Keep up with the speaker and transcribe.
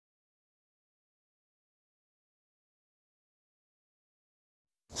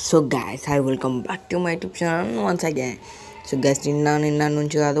So guys, hi, welcome back to my YouTube channel once again. So guys నిన్న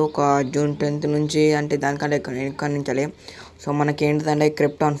నుంచి కాదు, ఒక June 10th నుంచి, అంటే దానికంటే ఎక్కడి నుంచి. సో మనకి ఏంటిదంటే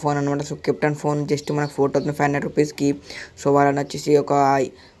క్రిప్టాన్ ఫోన్ అనమాట. సో క్రిప్టాన్ ఫోన్ జస్ట్ మనకు 4,500 రూపీస్కి. సో వాళ్ళని వచ్చేసి ఒక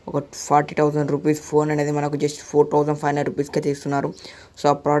 40,000 రూపీస్ ఫోన్ అనేది మనకు జస్ట్ 4,500 రూపీస్కే తీస్తున్నారు. సో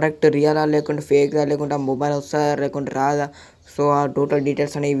ఆ ప్రోడక్ట్ రియలా లేకుంటే ఫేక్గా, లేకుంటే ఆ మొబైల్ వస్తుందా లేకుంటే రాదా, సో ఆ టోటల్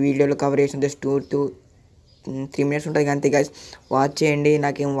డీటెయిల్స్ అనేవి వీడియోలో కవర్ చేసిన జస్ట్ 3 minutes ఉంటుంది అంతే గైస్. వాచ్ చేయండి.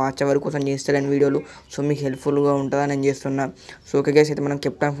 నాకేం వాచ్ అవర్ కోసం చేస్తారని వీడియోలు, సో మీకు హెల్ప్ఫుల్గా ఉంటుందని నేను చేస్తున్నా. సో ఓకే గైస్, అయితే మనం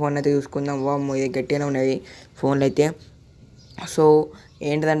కెప్టెన్ ఫోన్ అయితే చూసుకుందాం. ఇది గట్టిగానే ఉన్నాయి ఫోన్లు అయితే. సో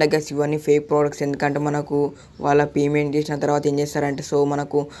ఏంటిదంటే గైస్, ఇవన్నీ ఫేక్ ప్రోడక్ట్స్. ఎందుకంటే మనకు వాళ్ళ పేమెంట్ చేసిన తర్వాత ఏం చేస్తారంటే, సో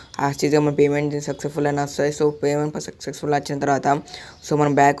మనకు యాస్టీస్గా మన పేమెంట్ సక్సెస్ఫుల్ అని వస్తాయి. సో పేమెంట్ సక్సెస్ఫుల్ వచ్చిన తర్వాత సో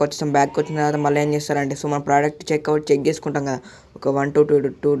మనం బ్యాక్ వచ్చిన తర్వాత మళ్ళీ ఏం చేస్తారంటే, సో మన ప్రోడక్ట్ చెక్ చేసుకుంటాం కదా ఒక 1 to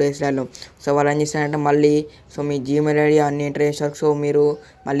 2 daysలలో. సో వాళ్ళు ఏం చేస్తారంటే మళ్ళీ సో మీ జీమెయిల్ ఐడి అన్ని ఎంటర్ చేస్తారు. సో మీరు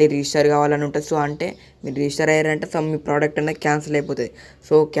మళ్ళీ రిజిస్టర్ కావాలని ఉంటుంది. సో అంటే మీరు రిజిస్టర్ అయ్యారంటే సో మీ ప్రోడక్ట్ అనేది క్యాన్సిల్ అయిపోతుంది.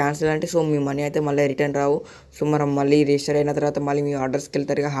 సో క్యాన్సిల్ అంటే సో మీ మనీ అయితే మళ్ళీ రిటర్న్ రావు. సో మనం మళ్ళీ రిజిస్టర్ అయిన తర్వాత మళ్ళీ మీ ఆర్డర్స్కి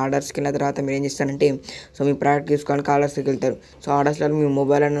వెళ్తారు. ఆర్డర్స్కి వెళ్ళిన తర్వాత మీరు ఏం చేస్తారంటే, సో మీ ప్రోడక్ట్ తీసుకోవడానికి ఆర్డర్స్కి వెళ్తారు. సో ఆర్డర్స్లో మీ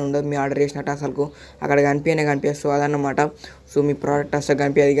మొబైల్ అనేది ఉండదు. మీ ఆర్డర్ చేసినట్టు అసలు అక్కడ కనిపిస్తుంది. సో అదన్నమాట. సో మీ ప్రోడక్ట్ అసలు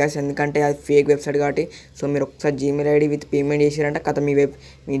కనిపించదు గ్యాస్, ఎందుకంటే అది ఫేక్ వెబ్సైట్ కాబట్టి. సో మీరు ఒకసారి జీమెయిల్ ఐడి విత్ పేమెంట్ చేసారంటే కథ మీ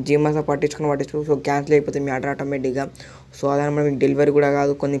జీమెయిల్స్ పట్టించుకుని సో క్యాన్సిల్ అయిపోతుంది మీ ఆర్డర్ ఆటోమేటిక్గా. సో అదనమాట. మీకు డెలివరీ కూడా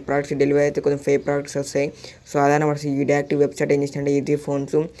కాదు, కొన్ని ప్రోడక్ట్స్ డెలివరీ అయితే కొన్ని ఫేక్ ప్రోడక్ట్స్ వస్తాయి. సో అదనమాట. ఈ డైరెక్ట్ వెబ్సైట్ ఏం చేసినంటే ఈజీ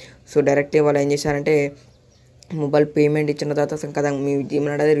ఫోన్స్. సో డైరెక్ట్గా వాళ్ళు ఏం చేశారంటే మొబైల్ పేమెంట్ ఇచ్చిన తర్వాత కదా మీ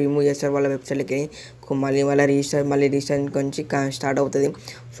జీమెయిల్ అనేది రిమూవ్ చేస్తారు వాళ్ళ వెబ్సైట్కి. మళ్ళీ రిజిస్టర్ నుంచి స్టార్ట్ అవుతుంది.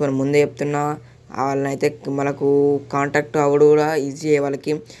 సో నేను ముందే చెప్తున్నా, వాళ్ళనైతే మనకు కాంటాక్ట్ అవ్వడం కూడా ఈజీ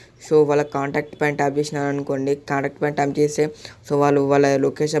వాళ్ళకి. సో వాళ్ళ కాంటాక్ట్ పైన ట్యాప్ చేసినారనుకోండి, కాంటాక్ట్ పైన ట్యాప్ చేస్తే సో వాళ్ళ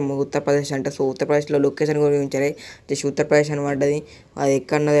లొకేషన్ ఉత్తరప్రదేశ్ అంటే, సో ఉత్తరప్రదేశ్లో లొకేషన్ గురించి జస్ట్ ఉత్తరప్రదేశ్ అని పడ్డది. అది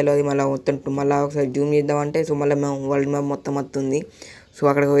ఎక్కడన్నా తెలియదు. మళ్ళీ ఒకసారి జూమ్ చేద్దామంటే సో మళ్ళీ వరల్డ్ మ్యాప్ మొత్తం వస్తుంది. సో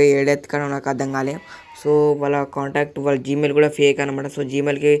అక్కడికి పోయి ఏడెత్తుకనో నాకు అర్థం కాలే. సో వాళ్ళ జీమెయిల్ కూడా ఫేక్ అనమాట. సో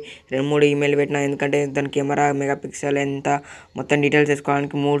జీమెయిల్కి 2-3 ఈమెయిల్ పెట్టినా, ఎందుకంటే దాని కెమెరా మెగాపిక్సెల్ ఎంత మొత్తం డీటెయిల్స్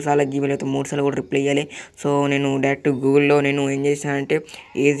తీసుకోవడానికి 3 సార్లు జీమెయిల్ అయితే 3 సార్లు కూడా రిప్లై ఇవ్వాలి. సో నేను డైరెక్ట్ గూగుల్లో నేను ఏం చేశానంటే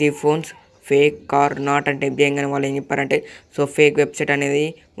easy phones fake car not అంటే చేయగానే వాళ్ళు ఏం చెప్పారంటే, సో ఫేక్ వెబ్సైట్ అనేది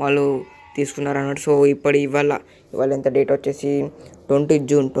వాళ్ళు తీసుకున్నారు అన్నమాట. సో ఇవాళ ఎంత డేట్ వచ్చేసి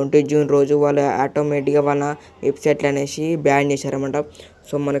 20 జూన్ రోజు వాళ్ళు ఆటోమేటిక్గా వాళ్ళ వెబ్సైట్లు అనేసి బ్యాన్ చేశారన్నమాట.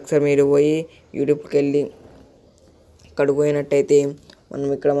 సో మనొకసారి మీరు పోయి యూట్యూబ్కి వెళ్ళి అక్కడికి పోయినట్టయితే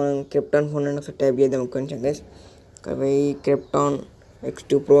మనం క్రిప్టాన్ ఫోన్ అని ఒకసారి టైప్ చేద్దాం కొంచెం గైస్. ఇక్కడ పోయి క్రిప్టాన్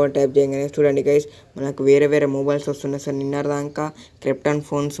X2 Pro టైప్ చేయగానే చూడండి గైస్, మనకు వేరే మొబైల్స్ వస్తున్నాయి. సార్ నిన్నటిదాకా క్రిప్టాన్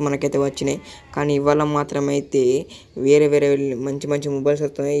ఫోన్స్ మనకైతే వచ్చినాయి, కానీ ఇవాళ మాత్రమైతే వేరే మంచి మొబైల్స్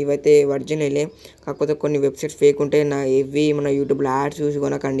వస్తున్నాయి. ఇవైతే ఒరిజినలే, కాకపోతే కొన్ని వెబ్సైట్స్ ఫేక్ ఉంటాయి. ఇవి మన యూట్యూబ్లో యాడ్స్ చూసి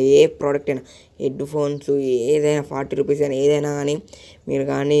కొనకండి. ఏ ప్రోడక్ట్ అయినా, హెడ్ ఫోన్స్ ఏదైనా 40 రూపీస్ అయినా ఏదైనా కానీ మీరు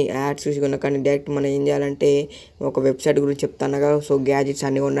కానీ యాడ్స్ చూసి కొనకండి. డైరెక్ట్ మనం ఏం చేయాలంటే ఒక వెబ్సైట్ గురించి చెప్తాను కదా. సో గ్యాజెట్స్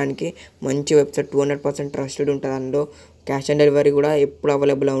అన్నీ కొనడానికి మంచి వెబ్సైట్ 200% ట్రస్టెడ్ ఉంటుంది. అందులో క్యాష్ ఆన్ డెలివరీ కూడా ఎప్పుడు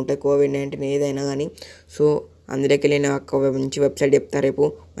అవైలబుల్గా ఉంటాయి. కోవిడ్-19 ఏదైనా కానీ. సో అందులోకి వెళ్ళిన ఒక మంచి వెబ్సైట్ చెప్తా రేపు,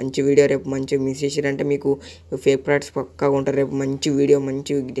 మంచి వీడియో. రేపు మంచి మిస్ చేసారంటే మీకు ఫేక్ ప్రొడక్ట్స్ పక్కాగా ఉంటారు. రేపు మంచి వీడియో,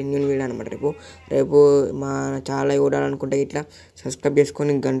 మంచి జెన్యూన్ వీడియో అనమాట. రేపు మా ఛానల్ చూడాలనుకుంటే ఇట్లా సబ్స్క్రైబ్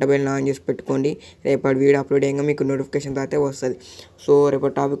చేసుకొని గంట బెల్ ఆన్ చేసి పెట్టుకోండి. రేపటి వీడియో అప్లోడ్ అయ్యాక మీకు నోటిఫికేషన్ అయితే వస్తుంది. సో రేపు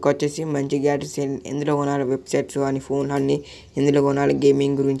టాపిక్ వచ్చేసి మంచి గ్యాడ్జెట్స్ ఎందులో కొనాలి, వెబ్సైట్స్ కానీ ఫోన్లు అన్నీ ఎందులో కొనాలి,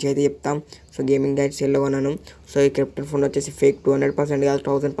 గేమింగ్ గురించి అయితే చెప్తాం. సో గేమింగ్ గ్యాడ్జెట్స్ ఎల్లో కొన్నాను. సో ఈ క్రిప్టన్ ఫోన్ వచ్చేసి ఫేక్ 200% కాదు,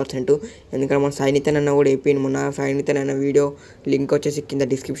 1000%. ఎందుకంటే మన సైనితన్ అన్న కూడా అయిపోయింది. మొన్న సైనితన్ అన్న వీడియో లింక్ వచ్చేసి కింద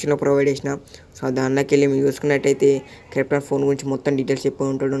డిస్క్రిప్షన్లో ప్రొవైడ్ చేసిన. సో దానిలోకి వెళ్ళి మీరు చూసుకున్నట్టయితే క్రిప్టన్ ఫోన్ గురించి మొత్తం డీటెయిల్స్ చెప్పి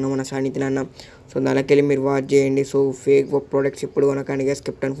ఉంటాడు మన సైనితన్ అన్న. సో దానిలోకి వెళ్ళి మీరు వాచ్ చేయండి. సో ఫేక్ ప్రోడక్ట్స్ ఎప్పుడు కొనకండి గైస్.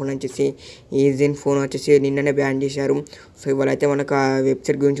 క్రిప్టన్ ఫోన్ వచ్చేసి ఈజీన్ ఫోన్ వచ్చేసి నిన్ననే బ్యాన్ చేశారు. సో ఇవాళ అయితే మనకు ఆ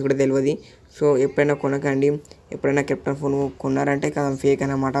వెబ్సైట్ గురించి కూడా తెలియదు. సో ఎప్పుడైనా కొనకండి. ఎప్పుడైనా క్రిప్టన్ ఫోన్ కొన్నారంటే కదా ఫేక్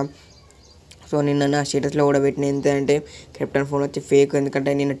అన్నమాట. సో నిన్న నా స్టేటస్లో కూడా పెట్టిన ఏంటంటే క్రిప్టన్ ఫోన్ వచ్చి ఫేక్.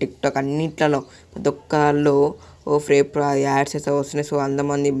 ఎందుకంటే నిన్న టిక్టాక్ అన్నిట్లలో ప్రతి ఒక్కళ్ళు ఫేక్ యాడ్స్ అయితే వస్తున్నాయి. సో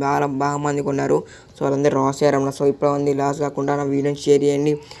బాగా మంది కొన్నారు. సో వాళ్ళందరూ లాస్ అయ్యారన్నమాట. సో ఇప్పుడు మంది లాస్ కాకుండా నా వీడియోని షేర్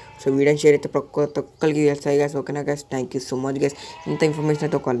చేయండి. సో వీడియోని షేర్ అయితే ప్రతి ఒక్కరికి చేస్తాయి గైస్. ఓకేనా guys, thank you so much guys. ఇంత ఇన్ఫర్మేషన్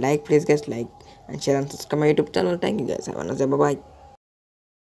అయితే ఒక like please guys, like and share and subscribe my YouTube channel. Thank you guys. Bye.